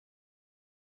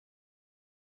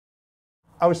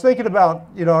I was thinking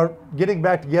about, getting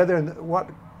back together and what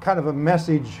kind of a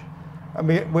message. I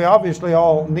mean, we obviously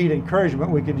all need encouragement.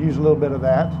 We could use a little bit of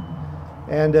that.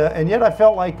 And yet I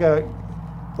felt like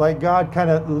God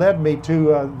kind of led me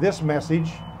to this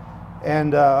message.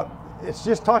 And it's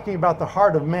just talking about the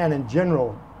heart of man in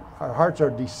general. Our hearts are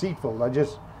deceitful.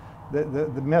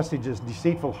 The message is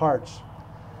deceitful hearts.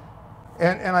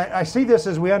 And I see this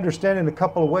as we understand in a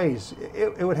couple of ways.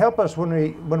 It would help us when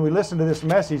we listen to this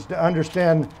message to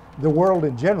understand the world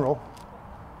in general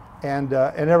and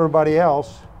everybody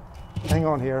else. Hang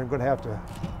on here. I'm going to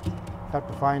have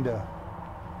to find a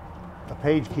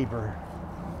page keeper.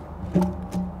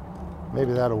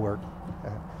 Maybe that'll work.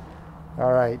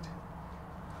 All right.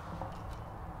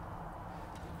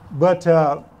 But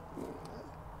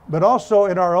also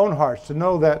in our own hearts, to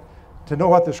know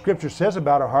what the Scripture says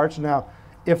about our hearts. Now,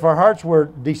 if our hearts were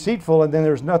deceitful and then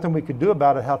there's nothing we could do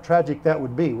about it, how tragic that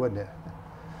would be, wouldn't it?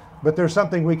 But there's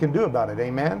something we can do about it,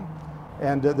 amen?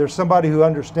 And there's somebody who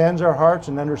understands our hearts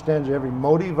and understands every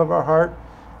motive of our heart,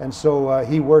 and so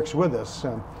He works with us.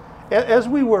 As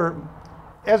we were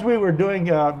doing,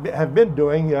 have been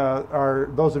doing,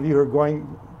 those of you who are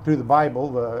going through the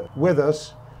Bible with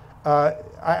us,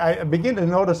 I begin to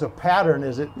notice a pattern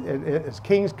as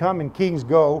kings come and kings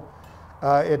go.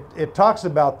 It talks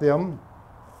about them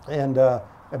and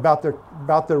about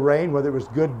their reign, whether it was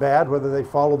good, bad, whether they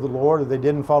followed the Lord or they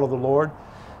didn't follow the Lord.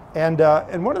 And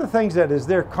one of the things that is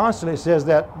there constantly says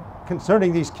that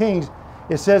concerning these kings,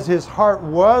 it says his heart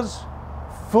was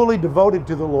fully devoted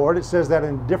to the Lord. It says that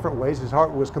in different ways. His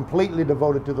heart was completely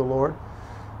devoted to the Lord.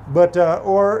 But,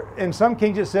 or in some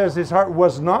kings it says his heart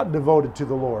was not devoted to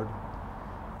the Lord.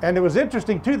 And it was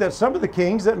interesting too that some of the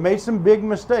kings that made some big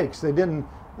mistakes, they didn't,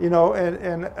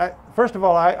 first of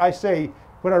all, I say,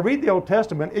 when I read the Old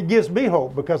Testament, it gives me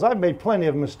hope because I've made plenty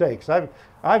of mistakes.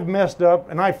 I've messed up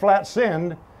and I flat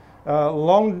sinned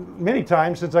many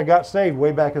times since I got saved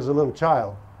way back as a little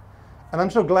child. And I'm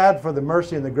so glad for the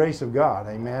mercy and the grace of God,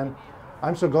 amen.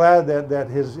 I'm so glad that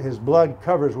His blood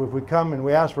covers. If we come and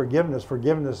we ask forgiveness,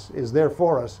 forgiveness is there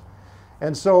for us.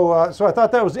 And so I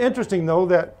thought that was interesting, though,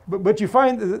 but you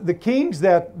find the kings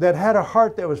that had a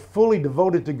heart that was fully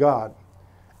devoted to God.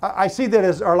 I see that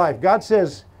as our life. God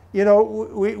says,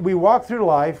 we walk through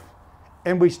life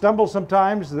and we stumble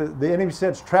sometimes. The enemy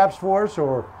sets traps for us,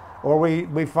 or we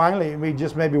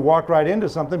just maybe walk right into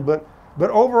something. But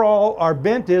overall, our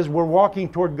bent is we're walking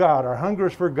toward God. Our hunger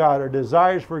is for God. Our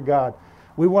desire is for God.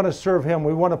 We want to serve Him.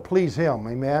 We want to please Him.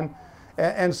 Amen.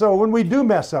 And so when we do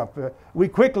mess up, we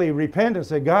quickly repent and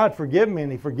say, God, forgive me,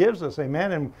 and He forgives us,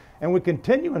 amen. And we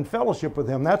continue in fellowship with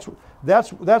Him.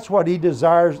 That's what He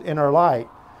desires in our life.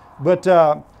 But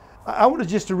I wanted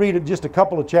just to read just a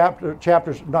couple of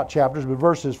chapters, not chapters, but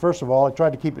verses. First of all, I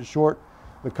tried to keep it short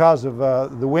because of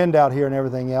the wind out here and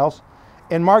everything else.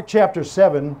 In Mark chapter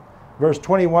 7, verse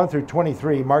 21 through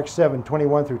 23, Mark 7,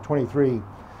 21 through 23,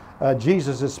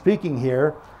 Jesus is speaking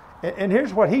here. And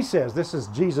here's what He says. This is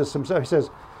Jesus Himself. He says,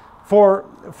 "For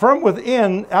from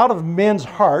within, out of men's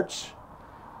hearts,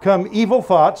 come evil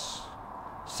thoughts,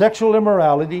 sexual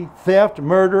immorality, theft,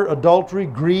 murder, adultery,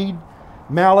 greed,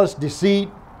 malice, deceit,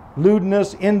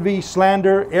 lewdness, envy,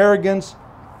 slander, arrogance,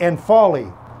 and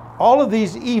folly. All of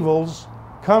these evils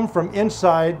come from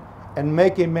inside and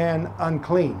make a man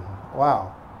unclean."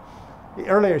 Wow.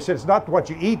 Earlier he said it's not what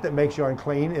you eat that makes you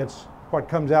unclean, it's what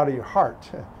comes out of your heart.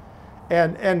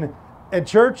 And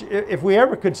church, if we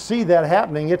ever could see that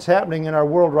happening, it's happening in our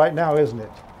world right now, isn't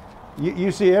it?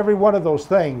 You see every one of those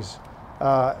things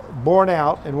borne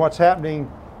out in what's happening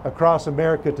across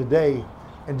America today,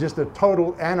 and just the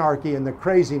total anarchy and the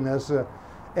craziness.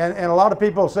 And a lot of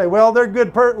people say, well, they're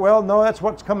good. Well, no, that's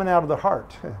what's coming out of the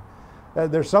heart.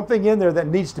 There's something in there that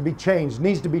needs to be changed,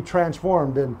 needs to be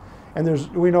transformed. And as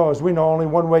we know, only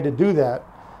one way to do that.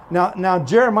 Now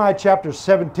Jeremiah chapter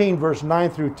 17, verse 9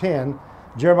 through 10,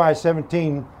 Jeremiah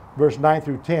 17, verse 9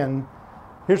 through 10,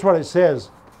 here's what it says.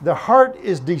 The heart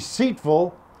is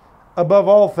deceitful above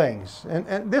all things.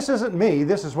 And this isn't me,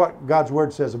 this is what God's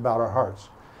Word says about our hearts.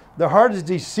 The heart is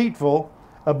deceitful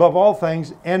above all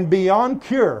things and beyond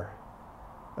cure.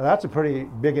 Now, that's a pretty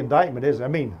big indictment, isn't it? I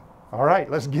mean, all right,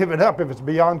 let's give it up if it's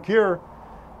beyond cure.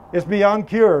 It's beyond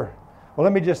cure. Well,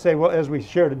 let me just say, well, as we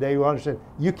share today, we understand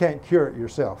you can't cure it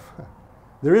yourself.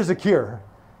 There is a cure,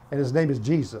 and His name is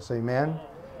Jesus. Amen.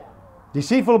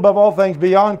 Deceitful above all things,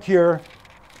 beyond cure.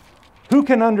 Who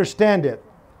can understand it?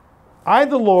 I,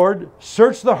 the Lord,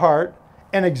 search the heart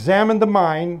and examine the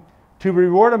mind to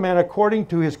reward a man according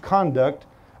to his conduct,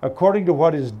 according to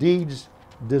what his deeds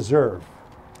deserve.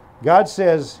 God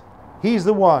says He's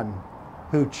the one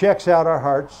who checks out our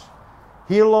hearts.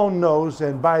 He alone knows,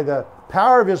 and by the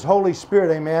power of His Holy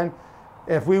Spirit, amen,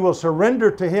 if we will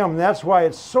surrender to Him. And that's why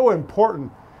it's so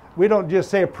important. We don't just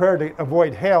say a prayer to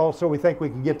avoid hell so we think we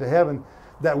can get to heaven,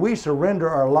 that we surrender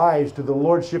our lives to the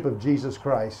Lordship of Jesus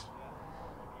Christ.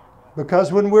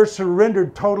 Because when we're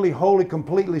surrendered, totally, wholly,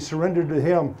 completely surrendered to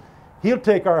Him, He'll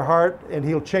take our heart and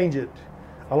He'll change it.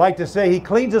 I like to say He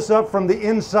cleans us up from the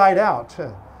inside out.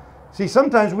 See,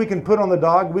 sometimes we can put on the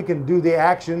dog, we can do the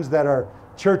actions that are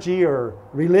churchy or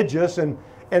religious, and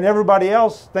everybody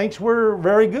else thinks we're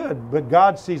very good. But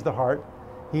God sees the heart.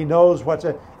 He knows what's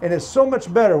it. And it's so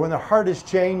much better when the heart is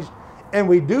changed and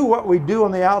we do what we do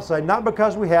on the outside, not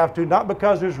because we have to, not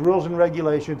because there's rules and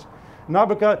regulations,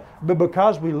 but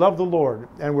because we love the Lord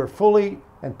and we're fully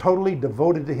and totally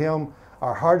devoted to Him.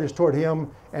 Our heart is toward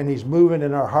Him, and He's moving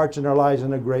in our hearts and our lives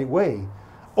in a great way.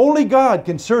 Only God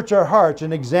can search our hearts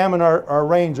and examine our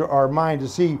reins or our mind to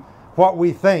see what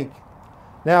we think.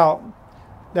 Now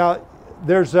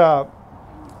there's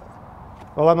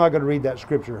well, I'm not going to read that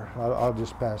scripture. I'll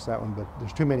just pass that one, but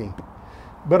there's too many.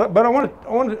 But I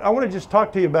want to just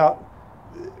talk to you about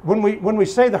when we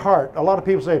say the heart. A lot of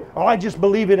people say, "Oh, I just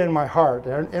believe it in my heart.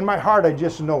 In my heart, I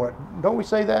just know it." Don't we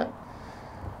say that?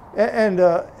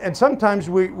 And sometimes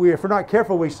we if we're not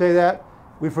careful, we say that.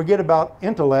 We forget about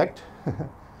intellect.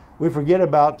 We forget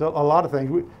about a lot of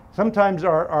things. Sometimes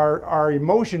our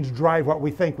emotions drive what we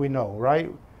think we know,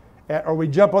 right? Or we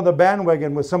jump on the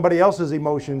bandwagon with somebody else's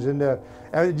emotions, and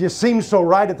it just seems so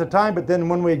right at the time, but then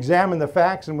when we examine the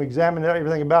facts and we examine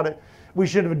everything about it, we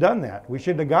shouldn't have done that. We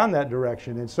shouldn't have gone that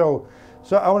direction. And so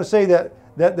I want to say that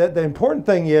the important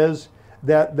thing is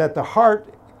that the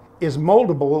heart is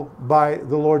moldable by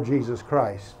the Lord Jesus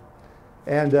Christ.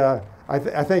 And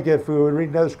I think if we would read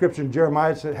another scripture in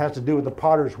Jeremiah, it has to do with the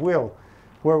potter's wheel,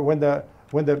 where when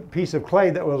the piece of clay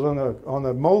that was on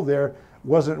the mold there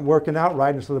wasn't working out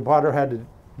right, and so the potter had to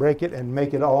break it and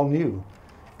make it all new.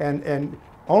 And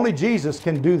only Jesus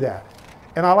can do that.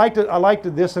 And I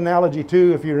liked this analogy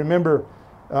too. If you remember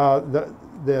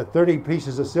the 30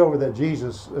 pieces of silver that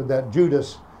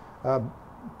Judas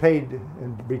paid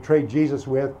and betrayed Jesus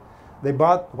with,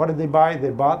 what did they buy?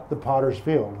 They bought the potter's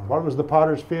field. What was the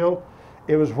potter's field?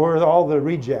 It was where all the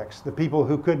rejects, the people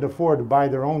who couldn't afford to buy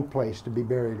their own place to be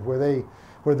buried, where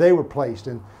they were placed.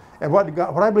 And what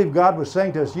I believe God was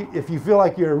saying to us, if you feel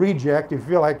like you're a reject, if you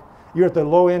feel like you're at the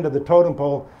low end of the totem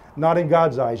pole, not in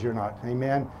God's eyes you're not.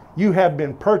 Amen. You have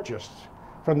been purchased.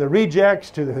 From the rejects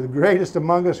to the greatest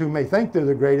among us who may think they're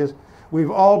the greatest,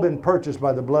 we've all been purchased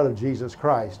by the blood of Jesus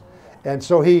Christ. And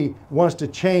so He wants to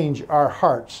change our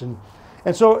hearts. And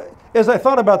so as I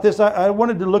thought about this, I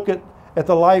wanted to look at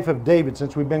the life of David,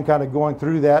 since we've been kind of going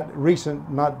through that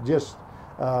recent, not just,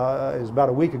 it was about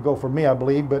a week ago for me, I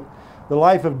believe, but the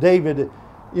life of David.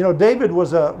 You know, David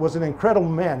was an incredible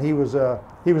man. He was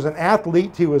an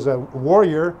athlete. He was a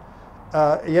warrior.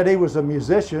 Yet he was a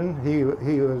musician.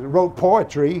 He wrote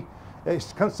poetry.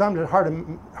 It's sometimes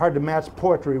hard to match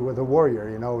poetry with a warrior.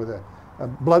 You know, with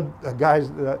a guys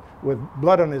with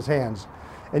blood on his hands.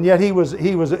 And yet he was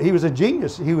a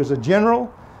genius. He was a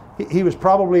general. He was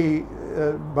probably,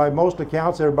 by most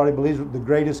accounts, everybody believes, the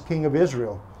greatest king of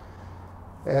Israel.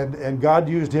 And God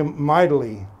used him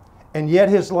mightily. And yet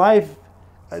his life,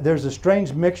 there's a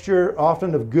strange mixture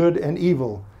often of good and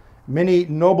evil. Many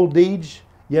noble deeds,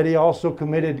 yet he also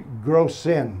committed gross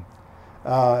sin.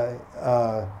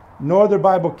 No other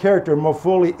Bible character more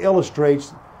fully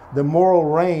illustrates the moral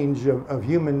range of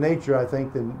human nature, I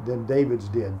think, than David's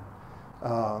did.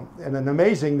 And an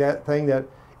amazing thing that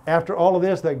after all of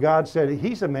this, that God said,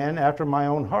 he's a man after my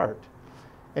own heart.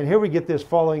 And here we get this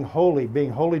following holy,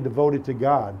 being wholly devoted to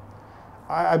God.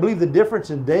 I believe the difference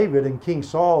in David and King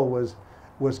Saul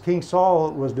was King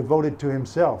Saul was devoted to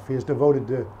himself. He was devoted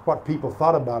to what people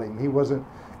thought about him. He wasn't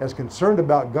as concerned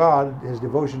about God, his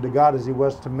devotion to God, as he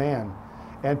was to man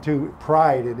and to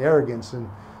pride and arrogance.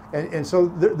 And so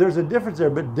there's a difference there.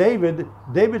 But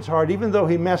David's heart, even though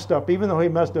he messed up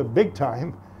big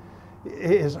time,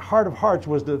 his heart of hearts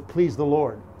was to please the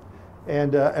Lord.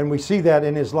 And we see that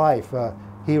in his life.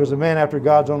 He was a man after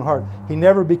God's own heart. He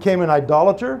never became an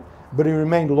idolater, but he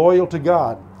remained loyal to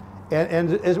God.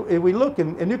 And as we look,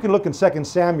 and you can look in 2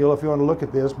 Samuel if you want to look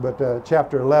at this, but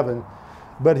chapter 11,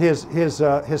 but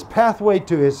his pathway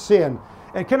to his sin.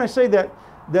 And can I say that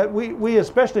we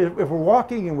especially if we're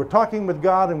walking and we're talking with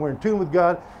God and we're in tune with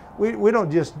God, we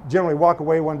don't just generally walk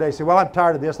away one day and say, well, I'm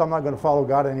tired of this, I'm not going to follow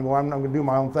God anymore, I'm going to do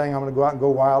my own thing, I'm going to go out and go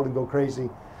wild and go crazy.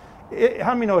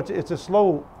 How many know it's a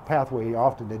slow pathway?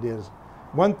 Often it is.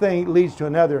 One thing leads to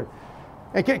another.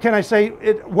 And can I say,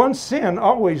 one sin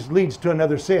always leads to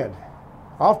another sin,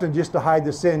 often just to hide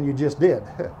the sin you just did.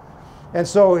 And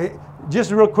so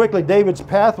just real quickly, David's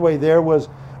pathway there was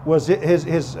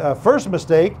his first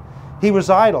mistake. He was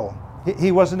idle.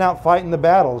 He wasn't out fighting the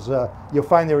battles. You'll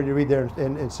find there when you read there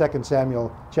in 2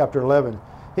 Samuel chapter 11.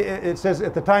 It says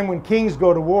at the time when kings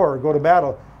go to war or go to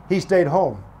battle, he stayed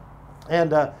home.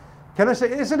 And can I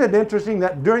say, isn't it interesting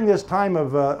that during this time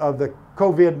of the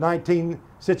COVID-19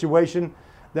 situation,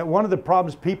 that one of the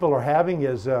problems people are having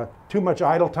is too much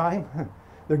idle time?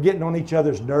 They're getting on each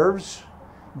other's nerves.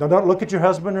 Now, don't look at your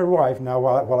husband or wife now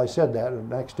while I said that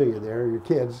next to you there, your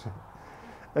kids.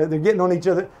 They're getting on each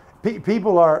other.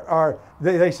 People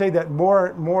they say that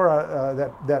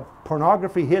that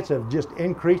pornography hits have just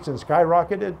increased and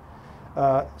skyrocketed.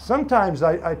 Sometimes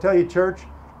I tell you, church,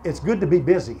 it's good to be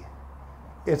busy.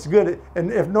 It's good,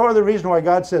 and if no other reason why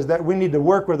God says that we need to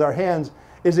work with our hands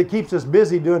is it keeps us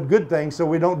busy doing good things so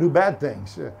we don't do bad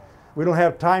things. We don't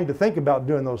have time to think about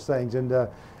doing those things, and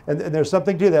there's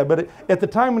something to that. But at the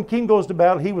time when King goes to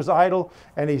battle, he was idle,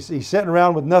 and he's sitting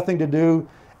around with nothing to do,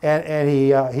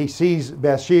 and he sees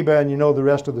Bathsheba, and you know the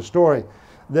rest of the story.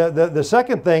 The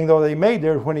second thing, though, that he made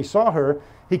there, when he saw her,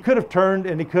 he could have turned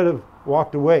and he could have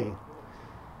walked away.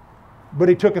 But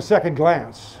he took a second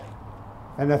glance,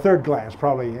 and a third glance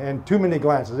probably, and too many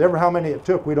glances. Ever how many it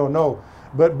took, we don't know,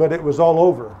 but it was all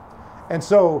over. And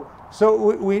so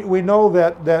we know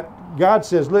that God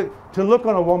says, look, to look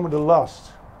on a woman to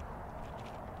lust,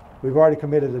 we've already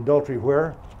committed adultery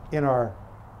where? In our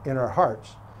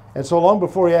hearts. And so long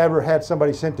before he ever had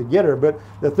somebody sent to get her. But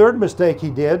the third mistake he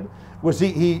did was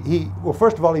well,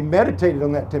 first of all, he meditated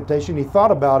on that temptation. He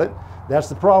thought about it. That's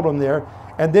the problem there.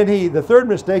 And then the third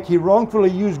mistake, he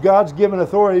wrongfully used God's given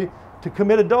authority to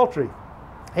commit adultery.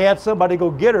 He had somebody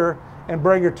go get her and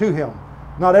bring her to him.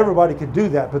 Not everybody could do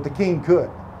that, but the king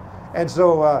could. And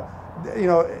so, you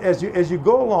know, as you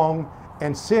go along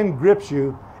and sin grips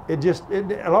you,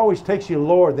 it always takes you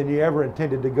lower than you ever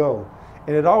intended to go.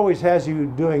 And it always has you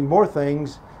doing more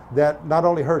things that not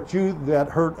only hurt you, that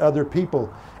hurt other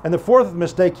people. And the fourth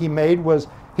mistake he made was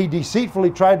he deceitfully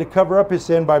tried to cover up his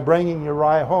sin by bringing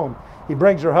Uriah home. He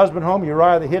brings her husband home,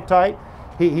 Uriah the Hittite.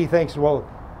 He thinks, well,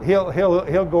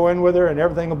 he'll go in with her and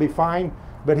everything will be fine.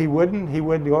 But he wouldn't. He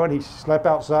wouldn't go in. He slept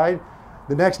outside.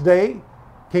 The next day,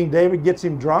 King David gets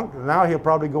him drunk. Now he'll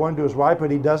probably go into his wife, but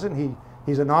he doesn't.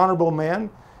 He's an honorable man.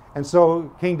 And so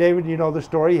King David, you know the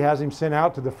story, he has him sent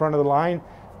out to the front of the line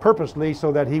purposely so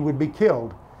that he would be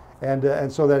killed and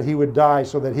so that he would die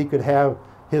so that he could have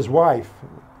his wife,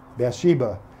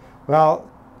 Bathsheba.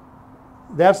 Well,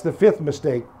 that's the fifth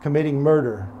mistake, committing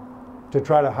murder to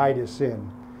try to hide his sin.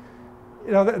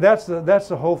 You know, that's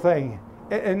the whole thing.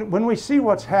 And when we see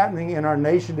what's happening in our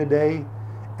nation today,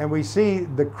 and we see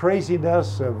the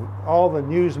craziness of all the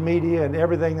news media and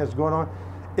everything that's going on,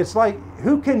 it's like,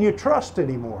 who can you trust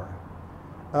anymore?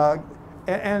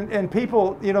 And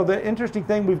people, you know, the interesting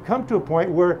thing, we've come to a point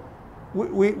where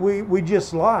we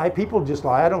just lie. People just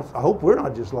lie. I hope we're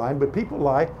not just lying, but people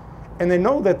lie. And they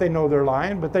know that they know they're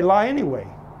lying, but they lie anyway.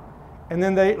 And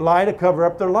then they lie to cover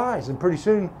up their lies. And pretty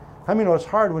soon, I mean, it's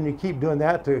hard when you keep doing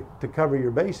that to cover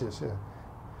your bases.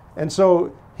 And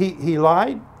so he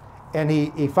lied, and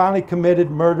he finally committed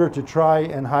murder to try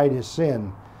and hide his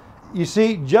sin. You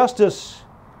see, justice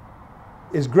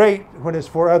is great when it's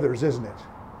for others, isn't it?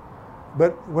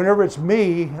 But whenever it's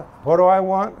me, what do I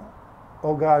want?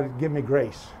 Oh God, give me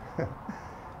grace.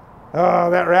 Oh,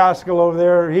 that rascal over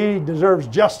there, he deserves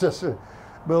justice.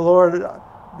 But Lord,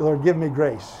 give me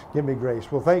grace. Give me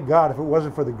grace. Well, thank God, if it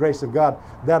wasn't for the grace of God,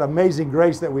 that amazing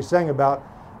grace that we sang about,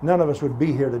 none of us would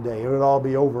be here today. It would all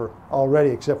be over already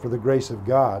except for the grace of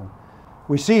God.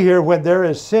 We see here, when there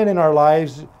is sin in our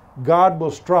lives, God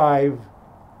will strive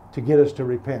to get us to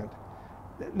repent.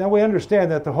 Now we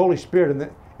understand that the Holy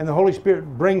Spirit, and the Holy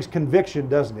Spirit brings conviction,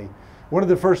 doesn't he? One of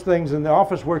the first things in the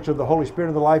office works of the Holy Spirit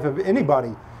in the life of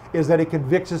anybody is that he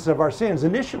convicts us of our sins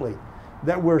initially,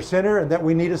 that we're a sinner and that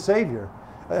we need a Savior.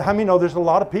 How many know there's a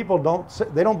lot of people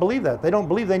they don't believe that. They don't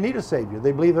believe they need a Savior.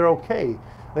 They believe they're okay.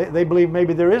 They believe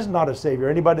maybe there is not a Savior,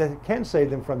 anybody that can save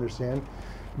them from their sin.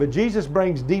 But Jesus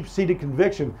brings deep-seated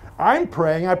conviction. I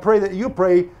pray that you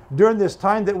pray during this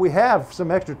time that we have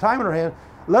some extra time in our hand.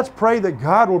 Let's pray that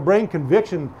God will bring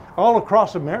conviction all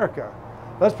across America.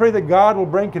 Let's pray that God will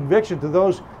bring conviction to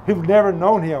those who've never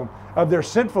known Him of their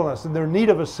sinfulness and their need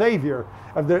of a Savior,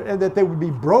 and that they would be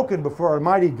broken before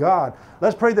Almighty God.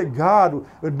 Let's pray that God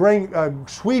would bring a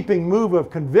sweeping move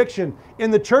of conviction in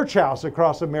the church house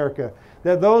across America,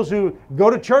 that those who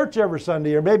go to church every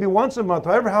Sunday or maybe once a month,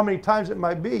 however how many times it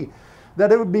might be,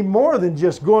 that it would be more than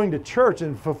just going to church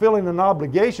and fulfilling an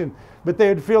obligation, but they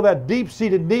would feel that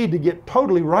deep-seated need to get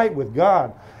totally right with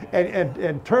God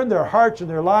and turn their hearts and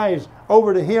their lives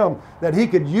over to Him, that He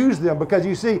could use them. Because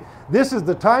you see, this is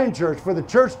the time, church, for the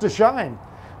church to shine.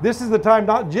 This is the time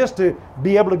not just to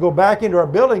be able to go back into our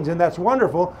buildings, and that's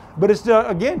wonderful, but it's to,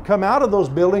 again, come out of those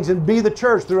buildings and be the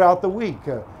church throughout the week.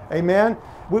 Amen?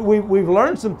 We've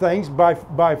learned some things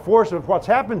by force of what's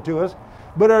happened to us,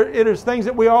 but it is things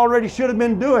that we already should have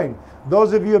been doing.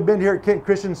 Those of you who have been here at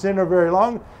Christian Center very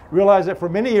long realize that for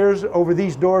many years, over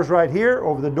these doors right here,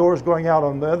 over the doors going out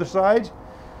on the other sides,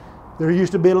 there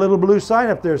used to be a little blue sign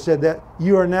up there that said that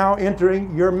you are now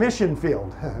entering your mission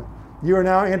field. You are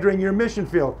now entering your mission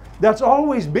field. That's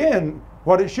always been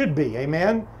what it should be.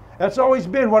 Amen? That's always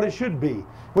been what it should be.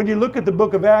 When you look at the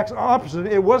book of Acts, opposite,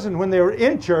 it wasn't when they were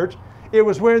in church. It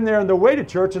was when they're on their way to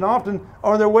church, and often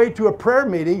on their way to a prayer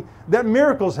meeting, that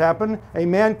miracles happened.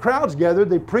 Amen? Crowds gathered,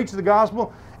 they preached the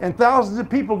gospel, and thousands of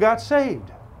people got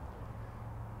saved.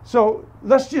 So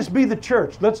let's just be the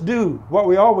church. Let's do what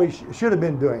we always should have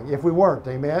been doing if we weren't.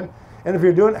 Amen? And if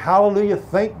you're doing it, hallelujah,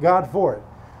 thank God for it.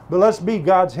 But let's be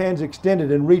God's hands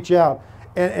extended and reach out,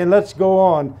 and let's go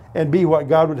on and be what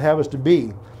God would have us to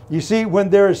be. You see, when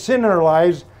there is sin in our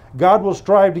lives, God will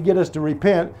strive to get us to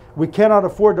repent. We cannot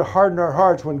afford to harden our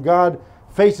hearts when God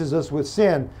faces us with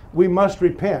sin. We must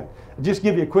repent. Just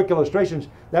give you a quick illustration.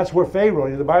 That's where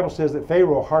Pharaoh, the Bible says that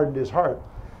Pharaoh hardened his heart.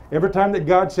 Every time that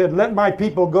God said, let my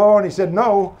people go, and he said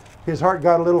no, his heart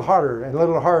got a little harder and a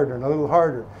little harder and a little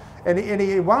harder. And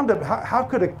he wound up, how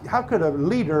could a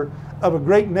leader of a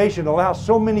great nation allow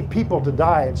so many people to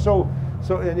die and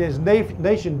and his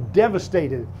nation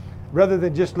devastated, rather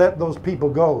than just let those people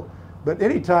go? But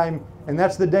anytime, and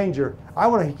that's the danger, I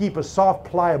want to keep a soft,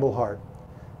 pliable heart.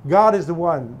 God is the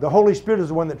one, the Holy Spirit is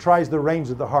the one that tries the reins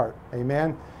of the heart.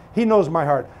 Amen? He knows my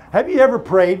heart. Have you ever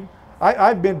prayed?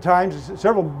 I've been times,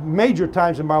 several major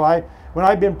times in my life, when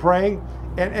I've been praying,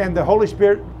 and the Holy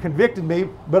Spirit convicted me,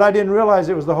 but I didn't realize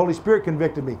it was the Holy Spirit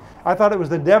convicted me. I thought it was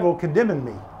the devil condemning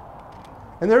me.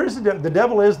 And the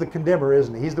devil is the condemner,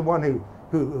 isn't he? He's the one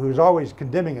who's always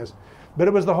condemning us. But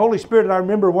it was the Holy Spirit, and I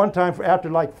remember one time after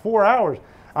like 4 hours,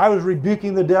 I was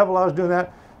rebuking the devil, I was doing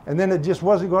that, and then it just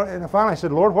wasn't going, and finally I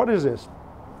said, Lord, what is this?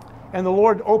 And the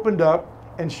Lord opened up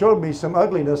and showed me some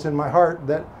ugliness in my heart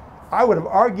that I would have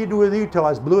argued with you till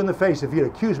I was blue in the face if you'd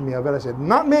accused me of it. I said,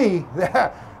 not me.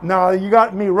 No, you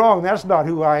got me wrong. That's not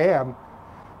who I am.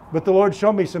 But the Lord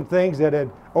showed me some things that had,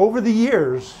 over the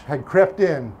years, had crept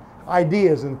in,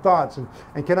 ideas and thoughts.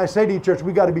 And can I say to you, church,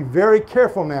 we got to be very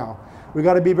careful now. We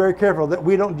got to be very careful that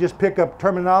we don't just pick up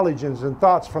terminologies and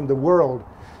thoughts from the world.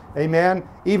 Amen.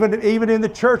 Even in the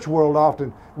church world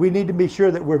often, we need to be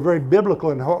sure that we're very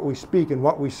biblical in what we speak and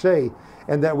what we say,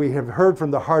 and that we have heard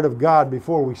from the heart of God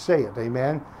before we say it.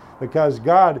 Amen. Because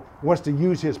God wants to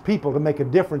use His people to make a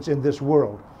difference in this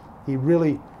world. He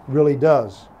really, really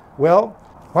does. Well,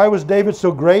 why was David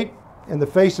so great in the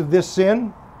face of this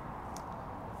sin?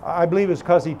 I believe it's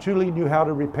because he truly knew how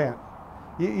to repent.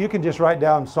 You can just write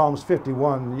down Psalms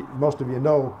 51. Most of you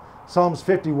know Psalms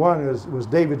 51 was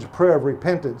David's prayer of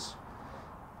repentance.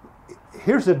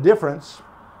 Here's the difference.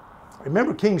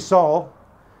 Remember King Saul,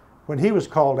 when he was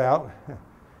called out,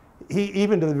 he,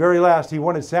 even to the very last, he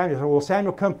wanted Samuel. He said, well,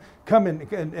 Samuel, come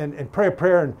and pray a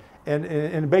prayer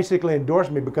and basically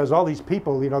endorse me, because all these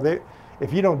people, you know,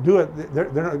 if you don't do it, they're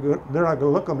not going to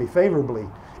look on me favorably.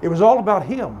 It was all about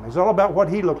him. It was all about what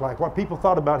he looked like, what people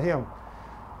thought about him.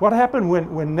 What happened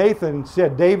when Nathan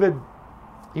said, David,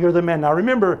 you're the man. Now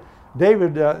remember,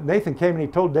 Nathan came and he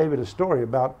told David a story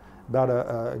about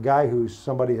a guy who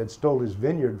somebody had stole his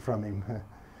vineyard from him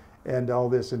and all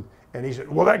this. And he said,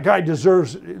 well, that guy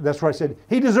deserves, that's what I said,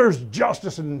 he deserves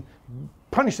justice, and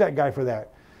punish that guy for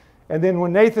that. And then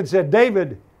when Nathan said,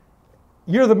 David,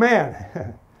 you're the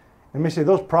man. Let me say,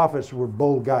 those prophets were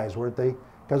bold guys, weren't they?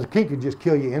 Because the king could just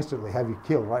kill you instantly, have you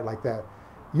killed right like that.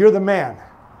 You're the man.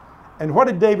 And what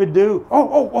did David do?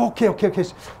 Okay.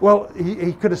 Well,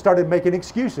 he could have started making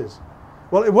excuses.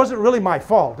 Well, it wasn't really my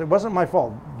fault. It wasn't my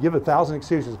fault. Give 1,000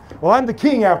 excuses. Well, I'm the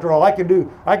king after all. I can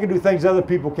do things other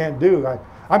people can't do.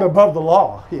 I'm above the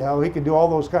law. You know, he can do all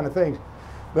those kind of things.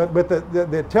 But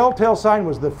the telltale sign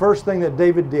was the first thing that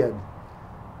David did.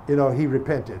 You know, he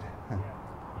repented.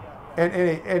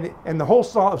 And the whole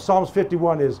of Psalms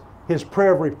 51 is his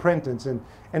prayer of repentance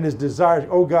and his desires.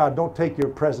 Oh God, don't take your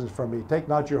presence from me. Take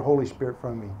not your Holy Spirit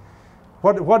from me.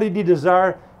 What did he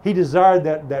desire? He desired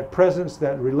that presence,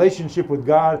 that relationship with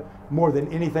God more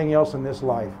than anything else in this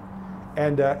life.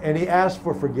 And he asked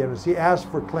for forgiveness. He asked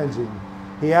for cleansing.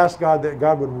 He asked God that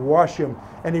God would wash him.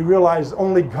 And he realized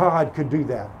only God could do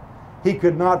that. He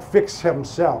could not fix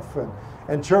himself.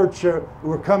 And church,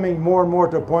 we're coming more and more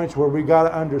to points where we got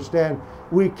to understand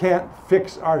we can't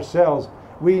fix ourselves.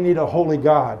 We need a holy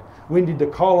God. We need to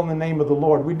call on the name of the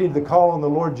Lord. We need to call on the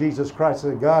Lord Jesus Christ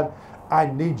and say, God, I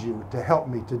need you to help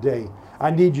me today.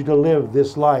 I need you to live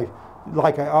this life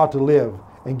like I ought to live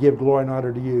and give glory and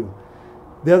honor to you.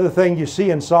 The other thing you see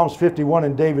in Psalms 51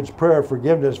 in David's prayer of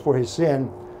forgiveness for his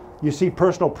sin, you see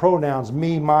personal pronouns,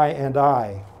 me, my, and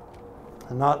I,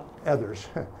 and not others.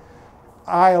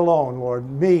 I alone, Lord,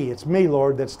 me. It's me,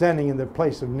 Lord, that's standing in the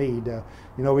place of need.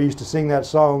 We used to sing that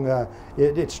song,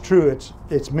 it's true,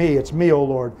 it's me, oh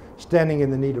Lord, standing in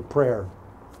the need of prayer.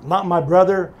 Not my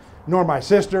brother, nor my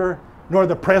sister, nor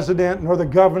the president, nor the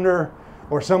governor,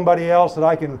 or somebody else that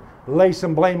I can lay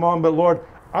some blame on, but Lord,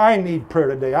 I need prayer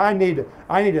today. I need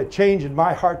a change in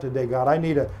my heart today, God. I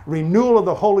need a renewal of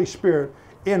the Holy Spirit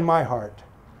in my heart.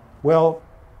 Well,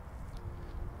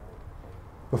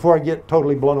 before I get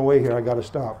totally blown away here, I got to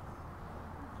stop.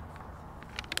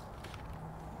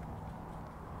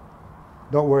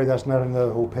 Don't worry, that's not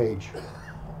another whole page.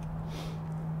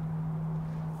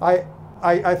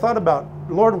 I thought about,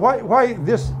 Lord, why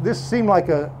this seemed like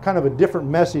a kind of a different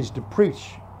message to preach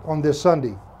on this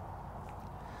Sunday.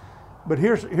 But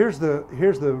here's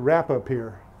the wrap up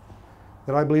here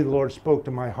that I believe the Lord spoke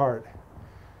to my heart.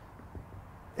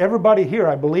 Everybody here,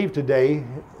 I believe today,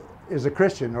 is a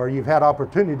Christian, or you've had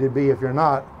opportunity to be. If you're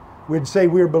not, we'd say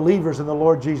we're believers in the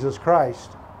Lord Jesus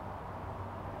Christ.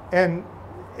 And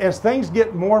as things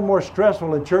get more and more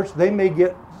stressful in church, they may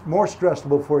get more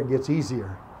stressful before it gets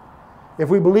easier. If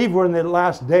we believe we're in the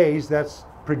last days, that's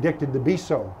predicted to be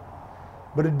so.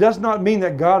 But it does not mean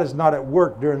that God is not at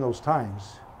work during those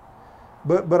times.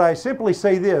 But I simply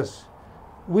say this,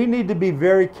 we need to be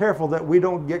very careful that we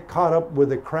don't get caught up with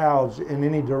the crowds in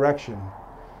any direction.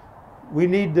 We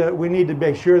need to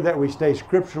be sure that we stay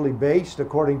scripturally based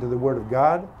according to the Word of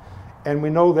God. And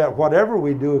we know that whatever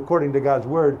we do according to God's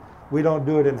Word, we don't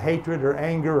do it in hatred or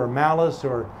anger or malice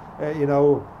or,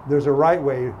 there's a right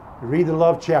way. Read the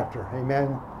love chapter,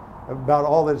 amen, about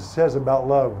all that it says about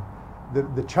love.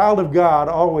 The child of God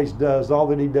always does all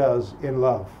that he does in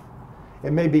love.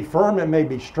 It may be firm, it may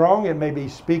be strong, it may be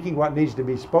speaking what needs to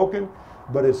be spoken,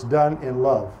 but it's done in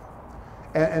love.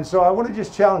 And so I want to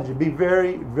just challenge you, be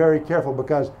very, very careful,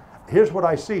 because here's what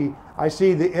I see. I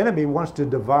see the enemy wants to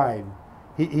divide.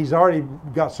 He's already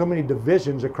got so many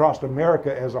divisions across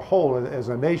America as a whole, as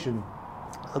a nation.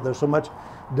 There's so much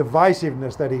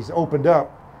divisiveness that he's opened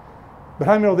up. But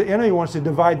how many know the enemy wants to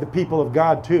divide the people of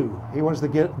God too? He wants to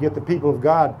get the people of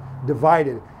God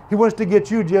divided. He wants to get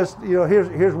you just,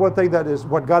 here's one thing that is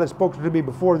what God has spoken to me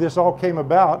before this all came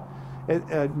about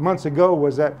months ago,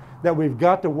 was that we've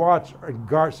got to watch,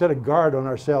 set a guard on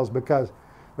ourselves,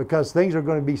 because things are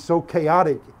going to be so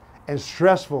chaotic and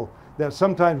stressful that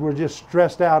sometimes we're just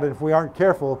stressed out, and if we aren't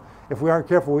careful,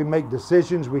 we make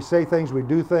decisions, we say things, we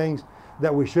do things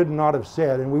that we should not have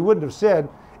said, and we wouldn't have said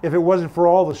if it wasn't for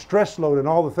all the stress load and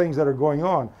all the things that are going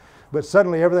on. But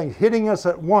suddenly everything's hitting us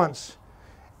at once,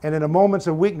 and in a moments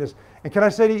of weakness. And can I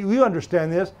say to you, you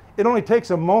understand this, it only takes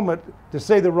a moment to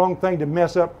say the wrong thing to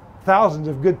mess up thousands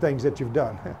of good things that you've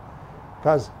done.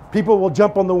 Because people will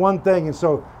jump on the one thing. And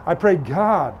so I pray,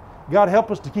 God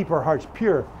help us to keep our hearts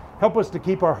pure. Help us to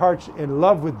keep our hearts in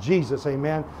love with Jesus,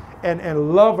 amen,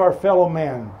 and love our fellow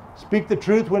man. Speak the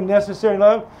truth when necessary,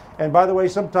 love. And by the way,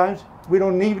 sometimes we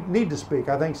don't need to speak.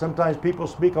 I think sometimes people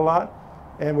speak a lot.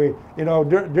 And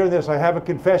during this, I have a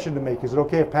confession to make. Is it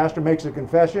okay if Pastor makes a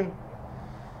confession?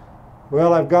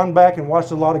 Well, I've gone back and watched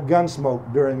a lot of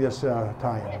Gunsmoke during this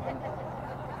time.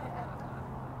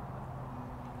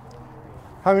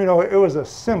 How many know it was a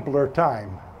simpler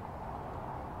time?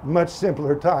 Much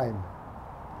simpler time.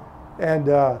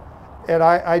 And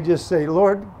I just say,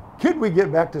 Lord, could we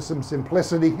get back to some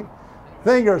simplicity?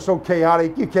 Things are so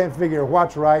chaotic, you can't figure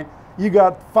what's right. You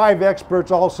got 5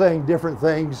 experts all saying different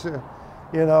things,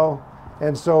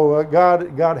 and so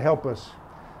God help us.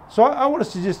 So I want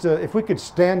us to just, if we could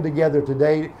stand together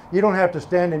today. You don't have to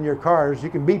stand in your cars. You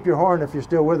can beep your horn if you're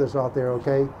still with us out there,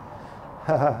 okay?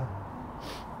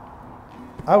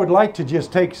 I would like to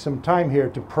just take some time here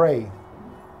to pray.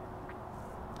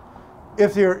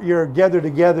 If you're gathered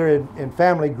together in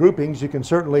family groupings, you can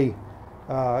certainly,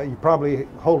 you probably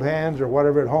hold hands or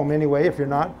whatever at home anyway. If you're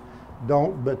not,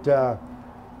 don't. But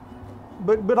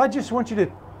I just want you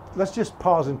to, let's just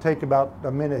pause and take about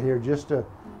a minute here just to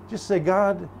say,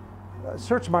 God,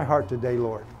 search my heart today,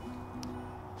 Lord.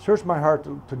 Search my heart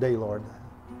today, Lord.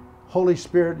 Holy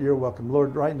Spirit, you're welcome.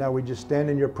 Lord, right now we just stand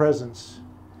in your presence.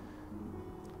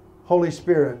 Holy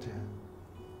Spirit,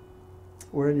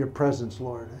 we're in your presence,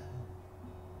 Lord.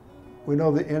 We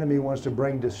know the enemy wants to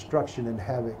bring destruction and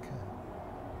havoc.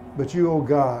 But you, oh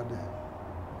God,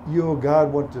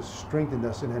 want to strengthen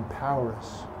us and empower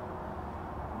us.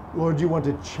 Lord, you want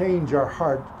to change our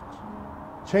heart.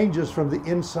 Change us from the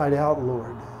inside out,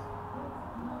 Lord.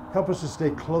 Help us to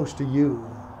stay close to you.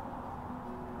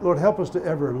 Lord, help us to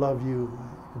ever love you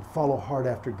and follow hard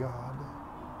after God.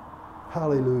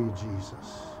 Hallelujah,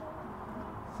 Jesus.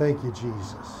 Thank you,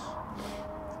 Jesus.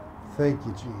 Thank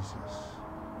you, Jesus.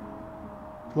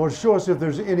 Lord, show us if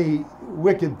there's any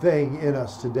wicked thing in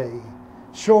us today.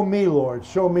 Show me, Lord,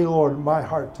 my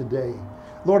heart today.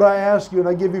 Lord, I ask you and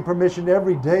I give you permission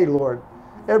every day, Lord,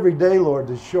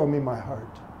 to show me my heart.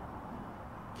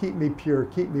 Keep me pure,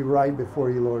 keep me right before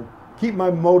you, Lord. Keep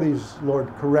my motives, Lord,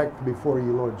 correct before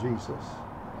you, Lord Jesus.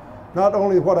 Not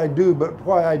only what I do, but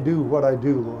why I do what I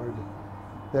do, Lord.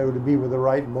 That would be with the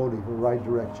right motive, the right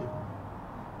direction.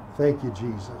 Thank you,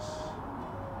 Jesus.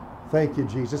 Thank you,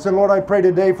 Jesus. And Lord, I pray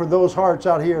today for those hearts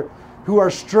out here who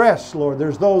are stressed, Lord.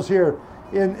 There's those here,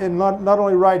 in not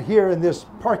only right here in this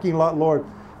parking lot, Lord,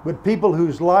 but people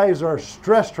whose lives are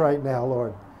stressed right now,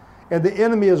 Lord. And the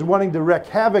enemy is wanting to wreak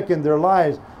havoc in their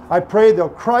lives. I pray they'll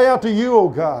cry out to you, oh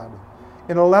God,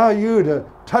 and allow you to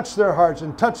touch their hearts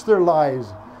and touch their lives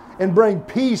and bring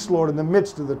peace, Lord, in the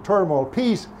midst of the turmoil,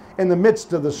 peace in the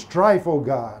midst of the strife, oh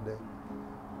God.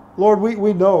 Lord,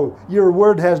 we know your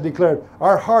word has declared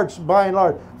our hearts, by and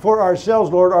large, for ourselves,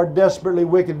 Lord, are desperately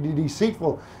wicked and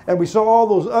deceitful. And we saw all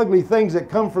those ugly things that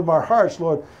come from our hearts,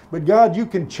 Lord. But God, you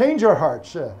can change our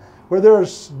hearts where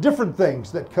there's different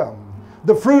things that come.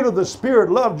 The fruit of the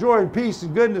Spirit, love, joy, and peace,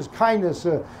 and goodness, kindness.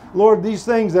 Lord, these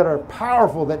things that are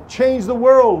powerful, that change the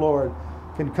world, Lord,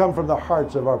 can come from the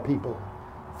hearts of our people.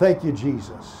 Thank you,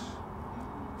 Jesus.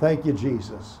 Thank you,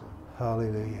 Jesus.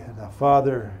 Hallelujah. Now,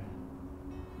 Father,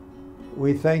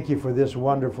 we thank you for this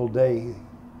wonderful day.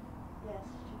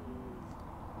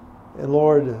 And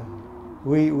Lord,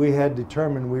 we had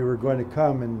determined we were going to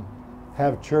come and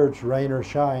have church, rain or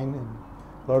shine. And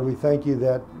Lord, we thank you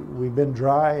that we've been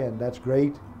dry, and that's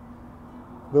great.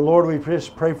 But Lord, we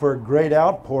just pray for a great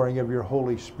outpouring of your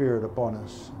Holy Spirit upon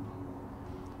us.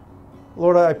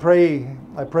 Lord, I pray,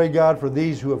 God, for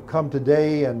these who have come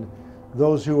today and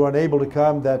those who are unable to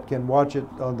come that can watch it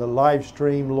on the live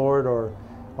stream, Lord, or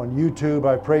on YouTube.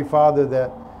 I pray, Father,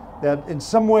 that in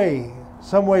some way,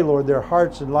 Lord, their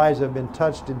hearts and lives have been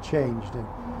touched and changed. And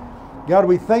God,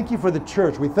 we thank you for the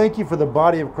church. We thank you for the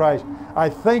body of Christ. I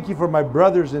thank you for my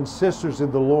brothers and sisters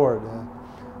in the Lord.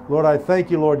 Lord, I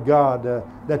thank you, Lord God,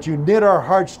 that you knit our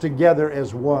hearts together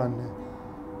as one.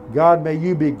 God, may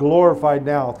you be glorified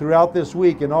now throughout this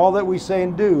week and all that we say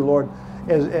and do, Lord,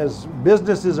 as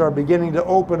businesses are beginning to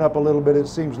open up a little bit, it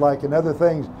seems like, and other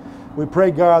things. We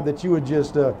pray, God, that you would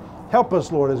just help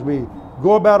us, Lord, as we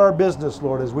go about our business,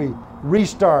 Lord, as we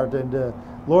restart and,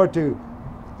 Lord, to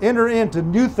enter into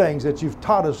new things that you've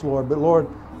taught us, Lord, but, Lord,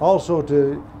 also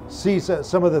to see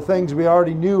some of the things we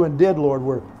already knew and did, Lord,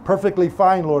 were perfectly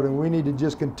fine, Lord, and we need to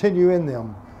just continue in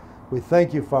them. We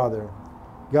thank you, Father.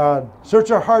 God,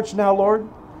 search our hearts now, Lord,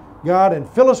 God, and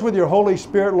fill us with your Holy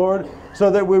Spirit, Lord,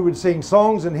 so that we would sing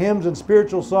songs and hymns and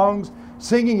spiritual songs,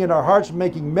 singing in our hearts,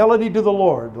 making melody to the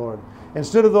Lord, Lord.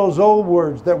 Instead of those old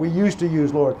words that we used to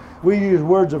use, Lord, we use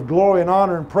words of glory and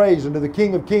honor and praise unto the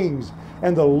King of Kings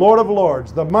and the Lord of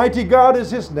Lords. The mighty God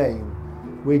is his name.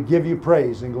 We give you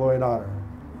praise and glory and honor.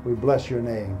 We bless your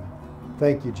name.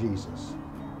 Thank you, Jesus.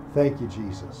 Thank you,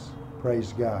 Jesus.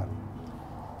 Praise God.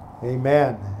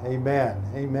 Amen. Amen.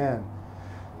 Amen.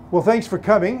 Well, thanks for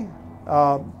coming.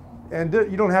 And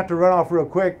you don't have to run off real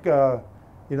quick. Try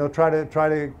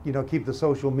to keep the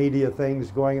social media things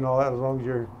going and all that as long as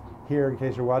you're here in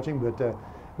case you're watching.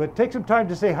 But take some time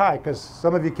to say hi, because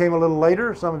some of you came a little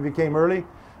later, some of you came early.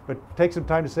 But take some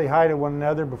time to say hi to one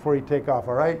another before you take off,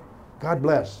 all right? God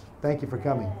bless. Thank you for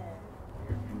coming.